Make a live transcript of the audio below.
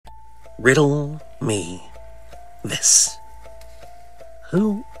Riddle me this.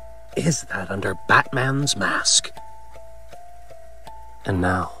 Who is that under Batman's mask? And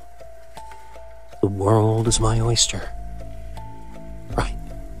now, the world is my oyster. Right.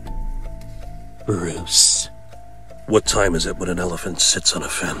 Bruce. What time is it when an elephant sits on a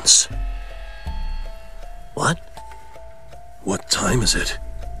fence? What? What time is it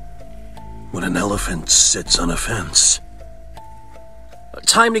when an elephant sits on a fence?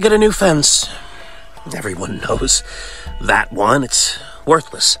 Time to get a new fence. Everyone knows that one. It's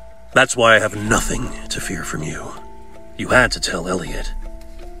worthless. That's why I have nothing to fear from you. You had to tell Elliot,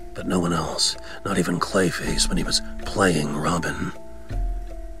 but no one else, not even Clayface when he was playing Robin.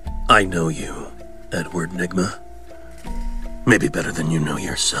 I know you, Edward Nigma. Maybe better than you know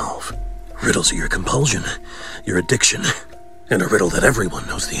yourself. Riddles are your compulsion, your addiction, and a riddle that everyone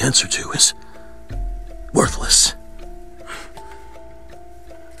knows the answer to is worthless.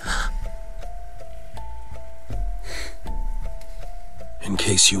 In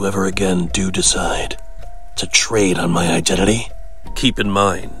case you ever again do decide to trade on my identity, keep in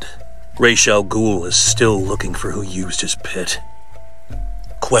mind, Ra's al Ghul is still looking for who used his pit.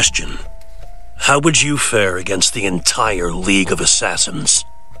 Question: how would you fare against the entire League of Assassins?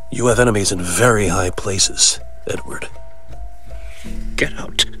 You have enemies in very high places, Edward. Get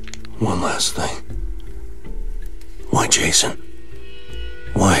out. One last thing. Why Jason?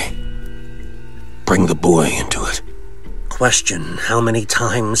 Why bring the boy into it? Question: how many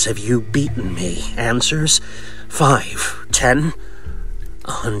times have you beaten me? Answers: 5, 10,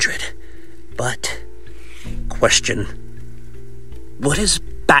 100. But, question: what is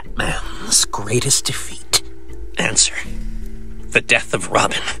Batman's greatest defeat? Answer: the death of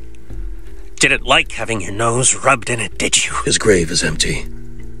Robin. Didn't like having your nose rubbed in it, did you? His grave is empty.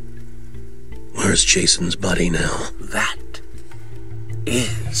 Where's Jason's body now? That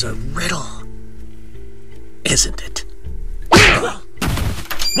is a riddle, isn't it?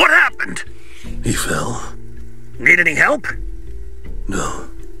 What happened? He fell. Need any help? No.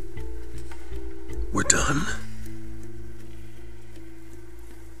 We're done.